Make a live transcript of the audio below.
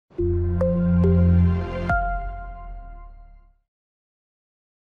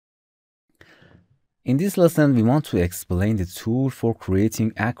In this lesson, we want to explain the tool for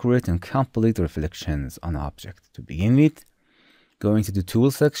creating accurate and complete reflections on objects. To begin with, going to the tool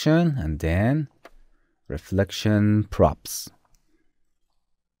section and then reflection props.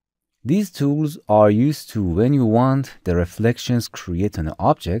 These tools are used to when you want the reflections created on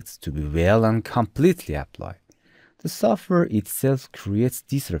objects to be well and completely applied. The software itself creates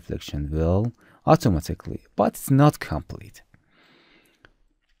this reflection well automatically, but it's not complete.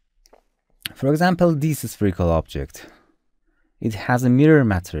 For example, this spherical object. It has a mirror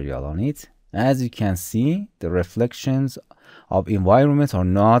material on it. As you can see, the reflections of environment are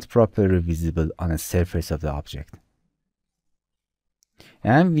not properly visible on the surface of the object.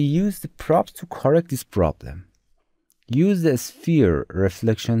 And we use the props to correct this problem. Use the sphere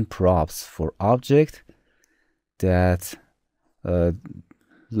reflection props for objects that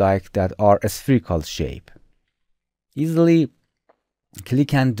are a spherical shape. Easily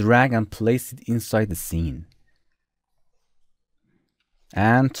click and drag and place it inside the scene.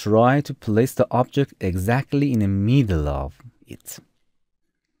 And try to place the object exactly in the middle of it.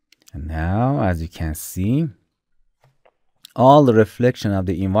 And now, as you can see, all the reflection of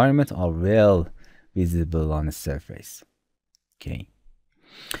the environment are well visible on the surface. Okay.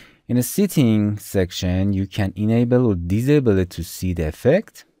 In the setting section, you can enable or disable it to see the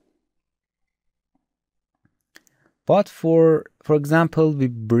effect. But for example, we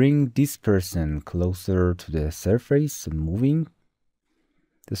bring this person closer to the surface and moving.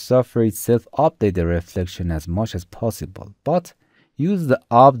 The software itself updates the reflection as much as possible, but use the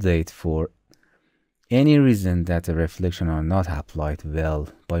update for any reason that the reflection are not applied well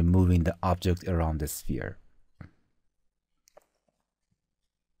by moving the object around the sphere.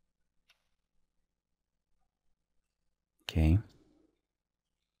 Okay.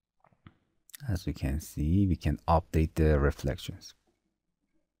 As we can see, we can update the reflections.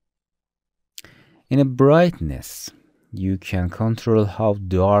 In a brightness, you can control how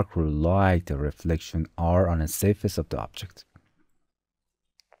dark or light the reflection are on the surface of the object.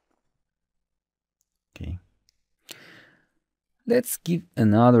 Okay. Let's give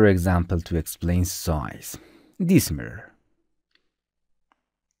another example to explain size. This mirror.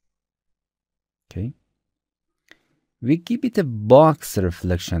 Okay. We give it a box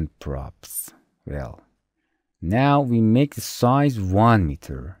reflection props. Well, now we make the size 1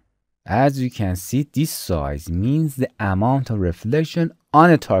 meter. As you can see, this size means the amount of reflection on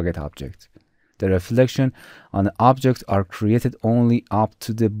a target object. The reflection on the object are created only up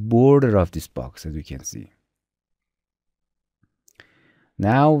to the border of this box, as you can see.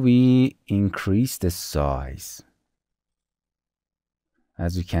 Now we increase the size.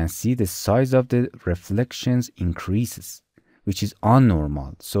 As you can see, the size of the reflections increases, which is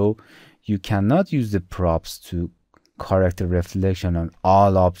unnormal. So you cannot use the props to correct the reflection on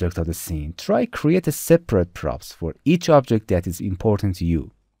all objects of the scene. Try create a separate props for each object that is important to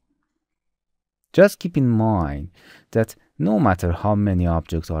you. Just keep in mind that no matter how many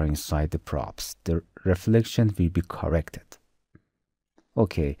objects are inside the props, the reflection will be corrected.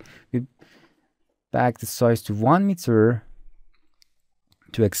 Okay, we back the size to 1 meter.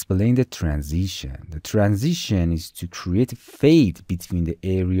 To explain the transition. The transition is to create a fade between the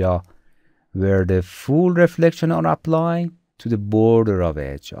area where the full reflection are applied to the border of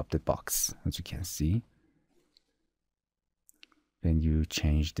edge of the box, as you can see. When you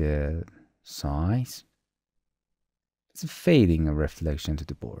change the size, it's fading a reflection to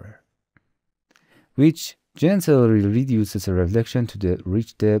the border, which gently reduces the reflection to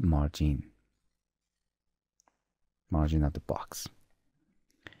reach the margin of the box.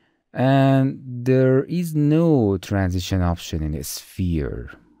 And there is no transition option in the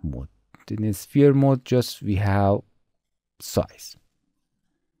sphere mode. In the sphere mode, just we have size.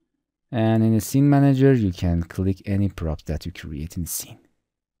 And in the scene manager, you can click any props that you create in the scene.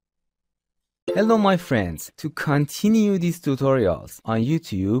 Hello, my friends. To continue these tutorials on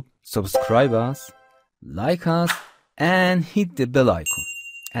YouTube, subscribe us, like us, and hit the bell icon.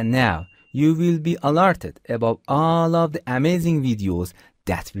 And now you will be alerted about all of the amazing videos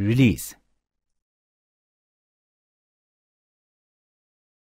that we release.